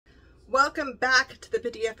Welcome back to the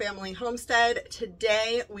Padilla Family Homestead.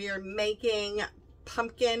 Today we are making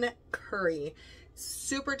pumpkin curry.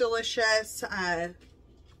 Super delicious,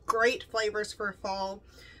 great flavors for fall,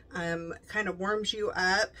 kind of warms you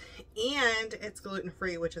up, and it's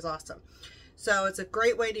gluten-free, which is awesome. So it's a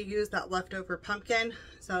great way to use that leftover pumpkin.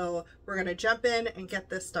 So we're going to jump in and get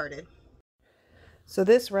this started. So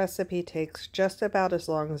this recipe takes just about as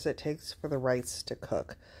long as it takes for the rice to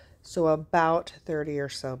cook. So about 30 or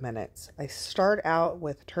so minutes. I start out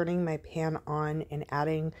with turning my pan on and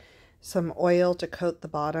adding some oil to coat the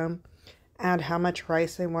bottom. Add how much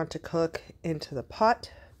rice I want to cook into the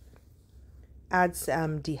pot. Add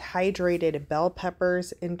some dehydrated bell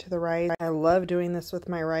peppers into the rice. I love doing this with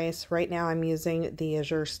my rice. Right now I'm using the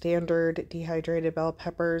Azure standard dehydrated bell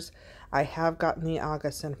peppers. I have gotten the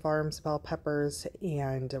August and Farms bell peppers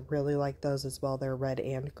and really like those as well. They're red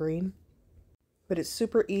and green. But it's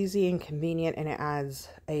super easy and convenient, and it adds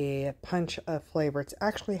a punch of flavor. It's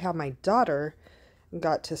actually how my daughter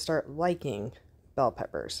got to start liking bell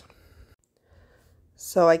peppers.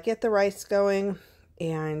 So I get the rice going,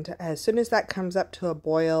 and as soon as that comes up to a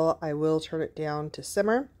boil, I will turn it down to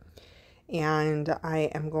simmer. And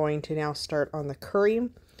I am going to now start on the curry.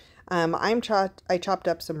 I chopped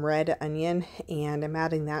up some red onion, and I'm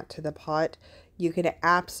adding that to the pot. You can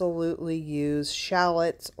absolutely use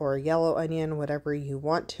shallots or yellow onion, whatever you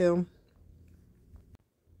want to.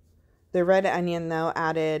 The red onion, though,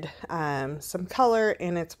 added some color,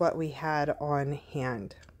 and it's what we had on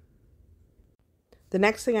hand. The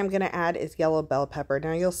next thing I'm going to add is yellow bell pepper.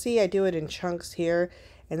 Now, you'll see I do it in chunks here,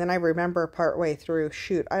 and then I remember partway through,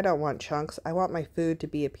 shoot, I don't want chunks. I want my food to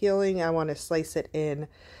be appealing. I want to slice it in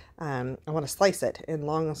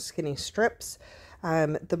long, skinny strips.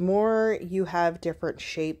 The more you have different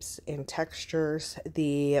shapes and textures,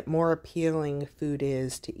 the more appealing food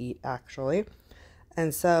is to eat, actually.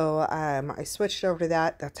 And so I switched over to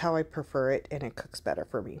that. That's how I prefer it, and it cooks better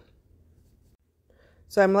for me.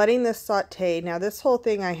 So I'm letting this saute. Now this whole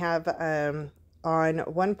thing I have on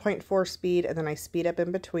 1.4 speed, and then I speed up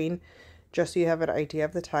in between, just so you have an idea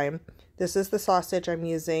of the time. This is the sausage I'm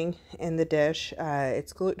using in the dish.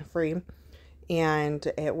 It's gluten-free. And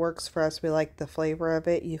it works for us. We like the flavor of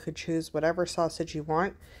it. You could choose whatever sausage you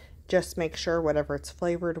want. Just make sure whatever it's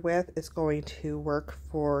flavored with is going to work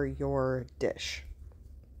for your dish.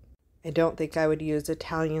 I don't think I would use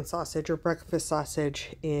Italian sausage or breakfast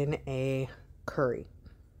sausage in a curry.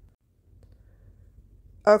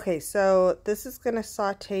 Okay, so this is going to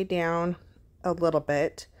saute down a little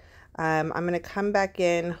bit. I'm going to come back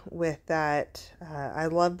in with that. I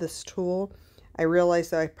love this tool. I realize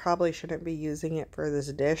that I probably shouldn't be using it for this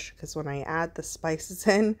dish because when I add the spices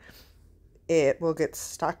in, it will get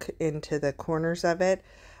stuck into the corners of it.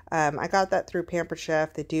 I got that through Pampered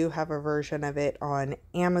Chef. They do have a version of it on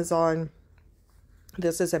Amazon.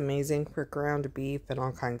 This is amazing for ground beef and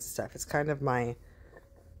all kinds of stuff. It's kind of my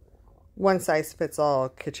one-size-fits-all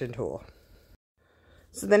kitchen tool.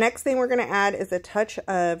 So the next thing we're going to add is a touch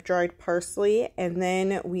of dried parsley, and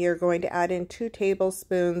then we are going to add in 2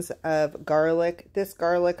 tablespoons of garlic. This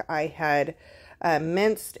garlic I had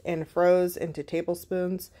minced and froze into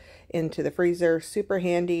tablespoons into the freezer. Super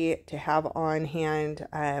handy to have on hand.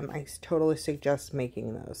 I totally suggest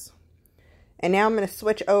making those. And now I'm going to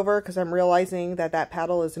switch over because I'm realizing that that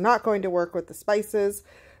paddle is not going to work with the spices.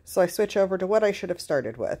 So I switch over to what I should have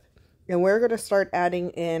started with. And we're going to start adding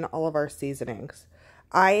in all of our seasonings.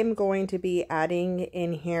 I am going to be adding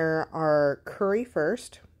in here our curry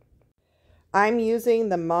first. I'm using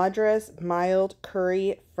the Madras Mild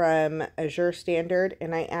Curry from Azure Standard,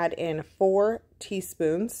 and I add in 4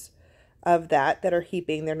 teaspoons of that are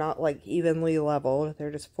heaping. They're not like evenly leveled.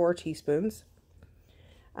 They're just 4 teaspoons.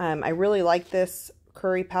 I really like this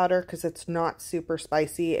curry powder because it's not super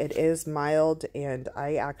spicy. It is mild, and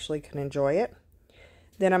I actually can enjoy it.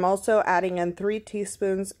 Then I'm also adding in 3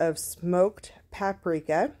 teaspoons of smoked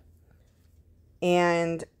paprika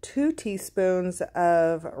and 2 teaspoons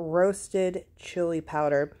of roasted chili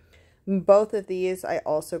powder. Both of these I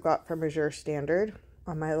also got from Azure Standard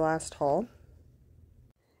on my last haul.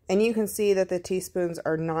 And you can see that the teaspoons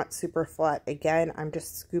are not super flat. Again, I'm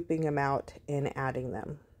just scooping them out and adding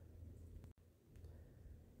them.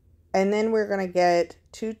 And then we're going to get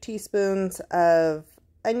 2 teaspoons of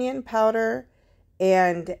onion powder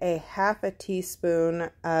and a ½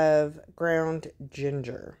 teaspoon of ground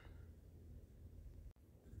ginger.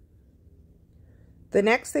 The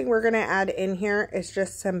next thing we're going to add in here is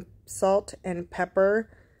just some salt and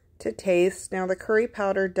pepper to taste. Now the curry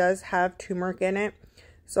powder does have turmeric in it,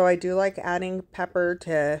 so I do like adding pepper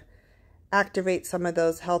to activate some of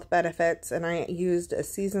those health benefits, and I used a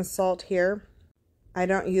seasoned salt here. I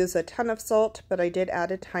don't use a ton of salt, but I did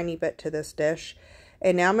add a tiny bit to this dish.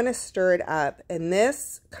 And now I'm going to stir it up. And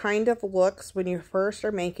this kind of looks, when you first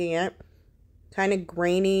are making it, kind of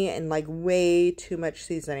grainy and like way too much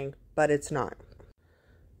seasoning, but it's not.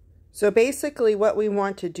 So basically what we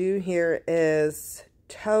want to do here is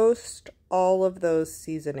toast all of those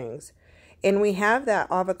seasonings. And we have that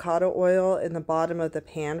avocado oil in the bottom of the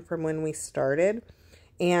pan from when we started,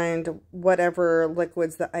 and whatever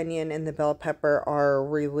liquids the onion and the bell pepper are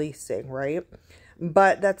releasing, right?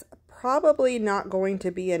 But that's probably not going to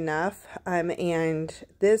be enough. And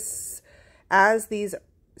this, as these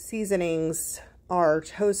seasonings are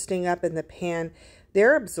toasting up in the pan,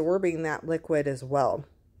 they're absorbing that liquid as well.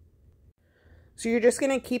 So you're just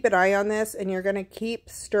going to keep an eye on this, and you're going to keep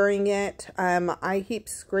stirring it. I keep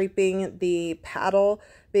scraping the paddle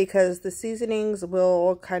because the seasonings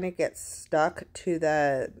will kind of get stuck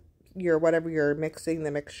to whatever you're mixing the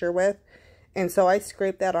mixture with. And so I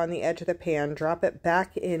scrape that on the edge of the pan, drop it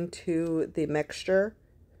back into the mixture,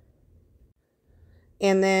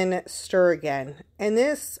 and then stir again. And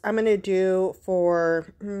this I'm going to do for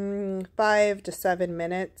 5 to 7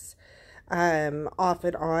 minutes. Off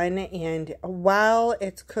and on, and while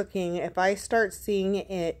it's cooking, if I start seeing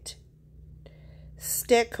it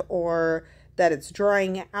stick or that it's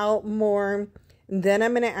drying out more, then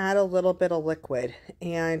I'm going to add a little bit of liquid.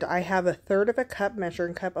 And I have 1/3 cup,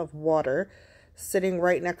 measuring cup of water sitting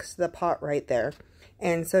right next to the pot right there.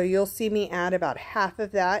 And so you'll see me add about half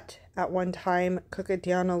of that at one time, cook it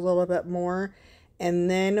down a little bit more, and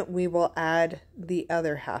then we will add the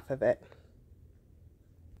other half of it.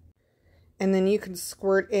 And then you can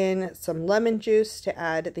squirt in some lemon juice to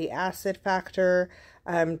add the acid factor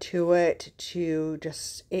to it, to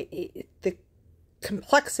just, the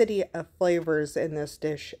complexity of flavors in this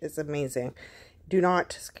dish is amazing. Do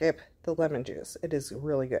not skip the lemon juice. It is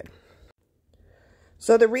really good.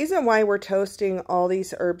 So the reason why we're toasting all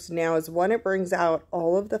these herbs now is, one, it brings out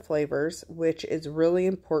all of the flavors, which is really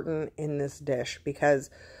important in this dish because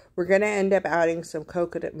we're going to end up adding some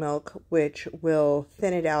coconut milk, which will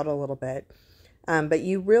thin it out a little bit. But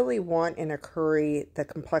you really want in a curry the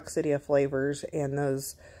complexity of flavors and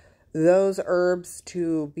those herbs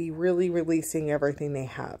to be really releasing everything they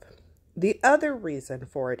have. The other reason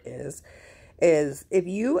for it is if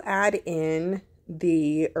you add in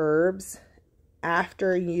the herbs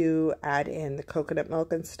after you add in the coconut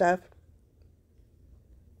milk and stuff,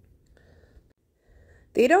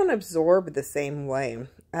 they don't absorb the same way.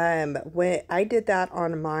 When I did that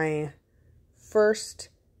on my first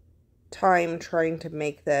time trying to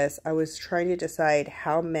make this, I was trying to decide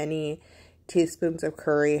how many teaspoons of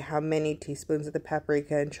curry, how many teaspoons of the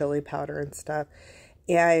paprika and chili powder and stuff.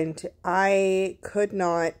 And I could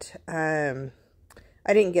not, I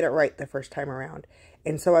didn't get it right the first time around.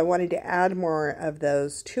 And so I wanted to add more of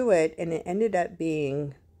those to it, and it ended up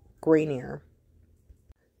being grainier.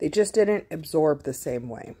 They just didn't absorb the same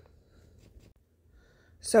way.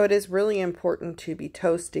 So it is really important to be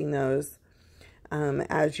toasting those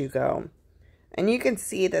as you go. And you can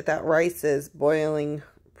see that rice is boiling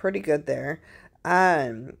pretty good there.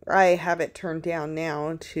 I have it turned down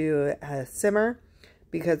now to simmer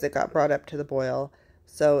because it got brought up to the boil.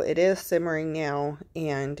 So it is simmering now,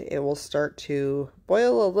 and it will start to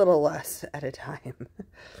boil a little less at a time.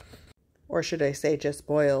 Or should I say just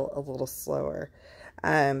boil a little slower.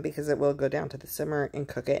 Because it will go down to the simmer and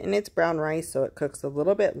cook it. And it's brown rice, so it cooks a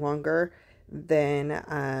little bit longer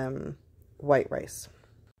than white rice.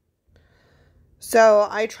 So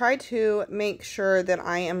I try to make sure that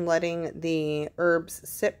I am letting the herbs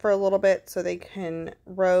sit for a little bit so they can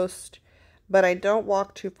roast, but I don't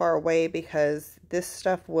walk too far away because this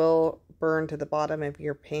stuff will burn to the bottom of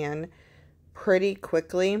your pan pretty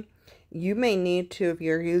quickly. You may need to, if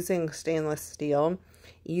you're using stainless steel,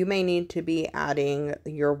 you may need to be adding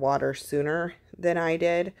your water sooner than I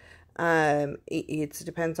did. It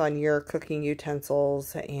depends on your cooking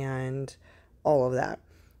utensils and all of that.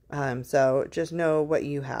 So just know what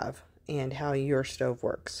you have and how your stove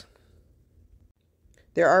works.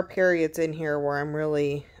 There are periods in here where I'm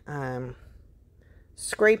really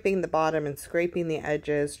scraping the bottom and scraping the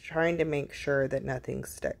edges, trying to make sure that nothing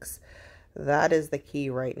sticks. That is the key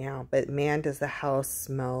right now. But man, does the house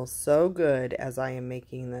smell so good as I am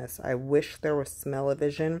making this. I wish there was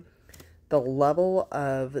smell-o-vision. The level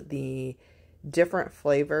of the different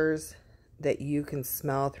flavors that you can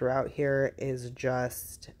smell throughout here is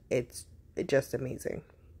just, it's just amazing.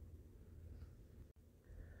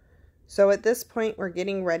 So at this point, we're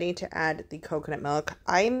getting ready to add the coconut milk.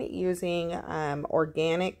 I'm using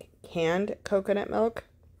organic canned coconut milk.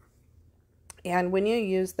 And when you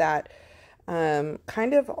use that,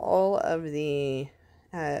 kind of all of the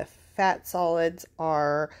Fat solids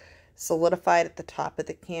are solidified at the top of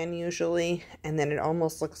the can usually, and then it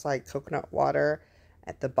almost looks like coconut water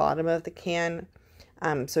at the bottom of the can.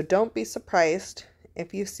 So don't be surprised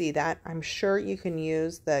if you see that. I'm sure you can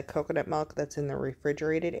use the coconut milk that's in the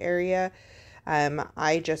refrigerated area.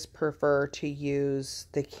 I just prefer to use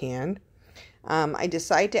the can. I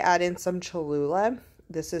decided to add in some Cholula.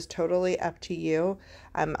 This is totally up to you.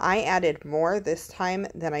 I added more this time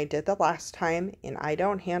than I did the last time, and I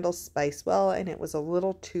don't handle spice well, and it was a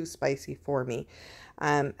little too spicy for me.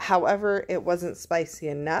 However, it wasn't spicy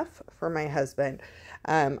enough for my husband.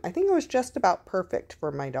 I think it was just about perfect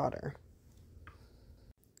for my daughter.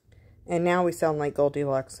 And now we sound like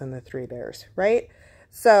Goldilocks and the Three Bears, right?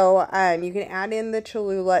 So you can add in the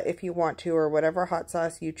Cholula if you want to, or whatever hot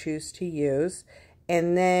sauce you choose to use.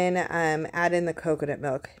 And then add in the coconut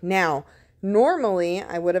milk. Now, normally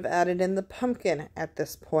I would have added in the pumpkin at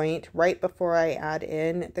this point, right before I add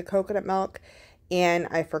in the coconut milk, and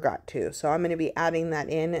I forgot to. So I'm going to be adding that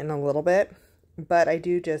in a little bit. But I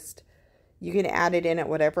do just, you can add it in at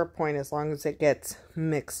whatever point as long as it gets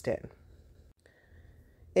mixed in.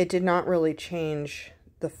 It did not really change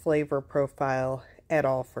the flavor profile at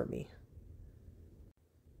all for me,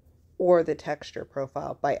 or the texture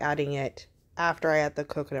profile, by adding it after I add the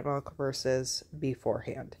coconut milk versus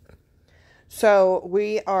beforehand. So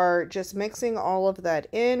we are just mixing all of that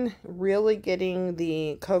in, really getting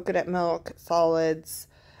the coconut milk solids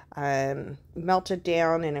melted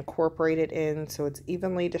down and incorporated in so it's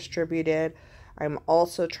evenly distributed. I'm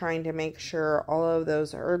also trying to make sure all of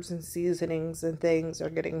those herbs and seasonings and things are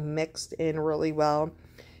getting mixed in really well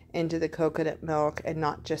into the coconut milk and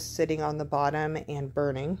not just sitting on the bottom and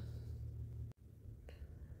burning.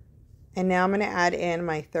 And now I'm going to add in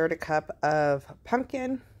my 1/3 cup of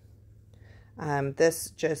pumpkin.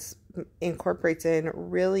 This just incorporates in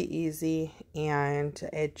really easy, and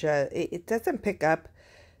it doesn't pick up.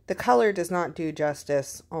 The color does not do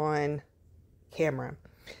justice on camera.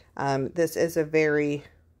 This is a very,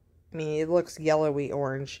 I mean, it looks yellowy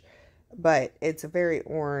orange, but it's a very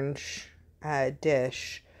orange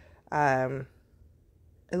dish. It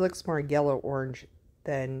looks more yellow orange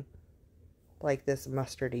than like this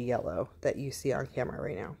mustardy yellow that you see on camera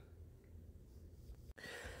right now.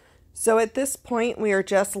 So at this point, we are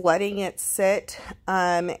just letting it sit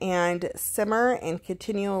and simmer and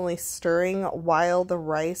continually stirring while the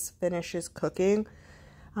rice finishes cooking.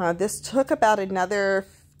 This took about another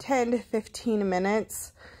 10 to 15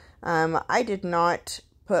 minutes. I did not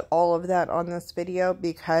put all of that on this video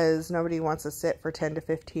because nobody wants to sit for 10 to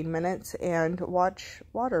 15 minutes and watch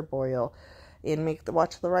water boil and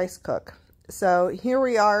watch the rice cook. So here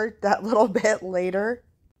we are that little bit later,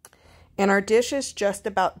 and our dish is just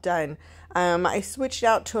about done. I switched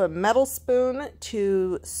out to a metal spoon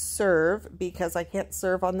to serve because I can't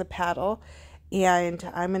serve on the paddle, and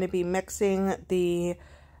I'm going to be mixing the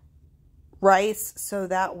rice so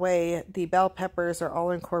that way the bell peppers are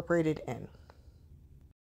all incorporated in.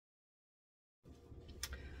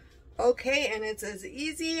 Okay, and it's as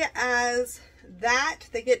easy as that.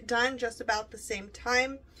 They get done just about the same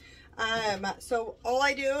time. So all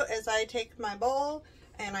I do is I take my bowl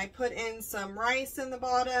and I put in some rice in the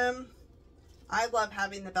bottom. I love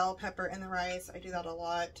having the bell pepper in the rice. I do that a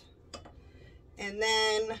lot. And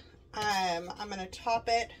then I'm going to top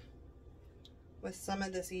it with some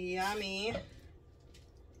of this yummy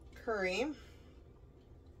curry.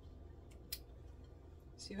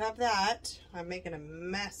 So you have that. I'm making a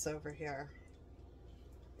mess over here.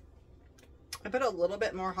 I put a little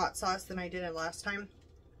bit more hot sauce than I did it last time.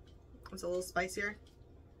 It was a little spicier,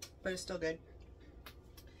 but it's still good.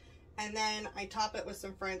 And then I top it with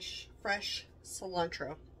some fresh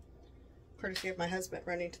cilantro, courtesy of my husband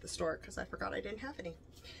running to the store because I forgot I didn't have any.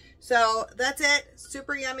 So that's it.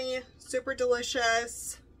 Super yummy, super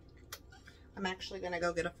delicious. I'm actually going to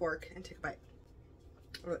go get a fork and take a bite.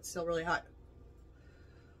 Oh, it's still really hot.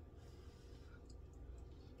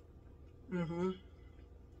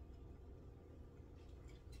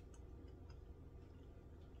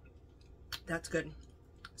 That's good.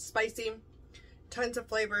 Spicy, tons of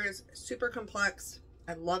flavors, super complex.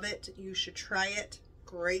 I love it. You should try it.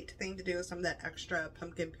 Great thing to do with some of that extra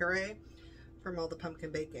pumpkin puree from all the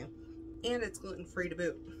pumpkin baking. And it's gluten-free to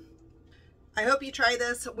boot. I hope you try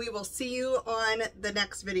this. We will see you on the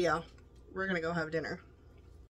next video. We're going to go have dinner.